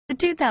The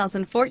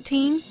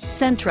 2014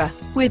 Sentra.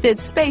 With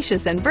its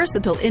spacious and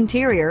versatile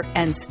interior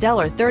and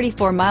stellar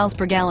 34 miles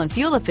per gallon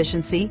fuel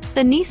efficiency,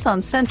 the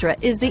Nissan Sentra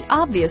is the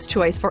obvious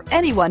choice for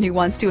anyone who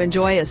wants to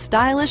enjoy a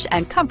stylish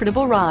and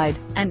comfortable ride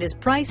and is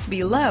priced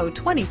below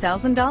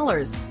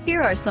 $20,000.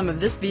 Here are some of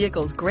this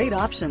vehicle's great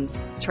options: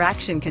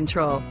 traction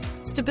control,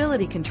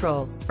 stability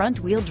control,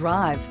 front wheel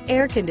drive,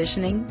 air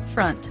conditioning,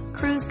 front,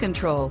 cruise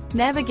control,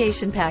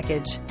 navigation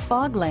package,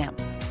 fog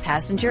lamps,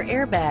 passenger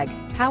airbag,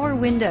 power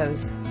windows,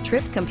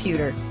 trip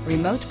computer,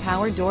 remote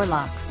power door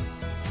locks,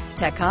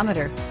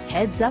 tachometer,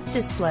 heads-up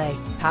display,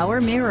 power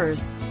mirrors,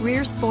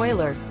 rear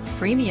spoiler,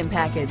 premium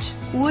package.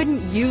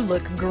 Wouldn't you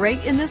look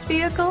great in this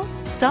vehicle?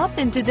 Stop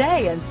in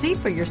today and see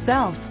for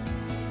yourself.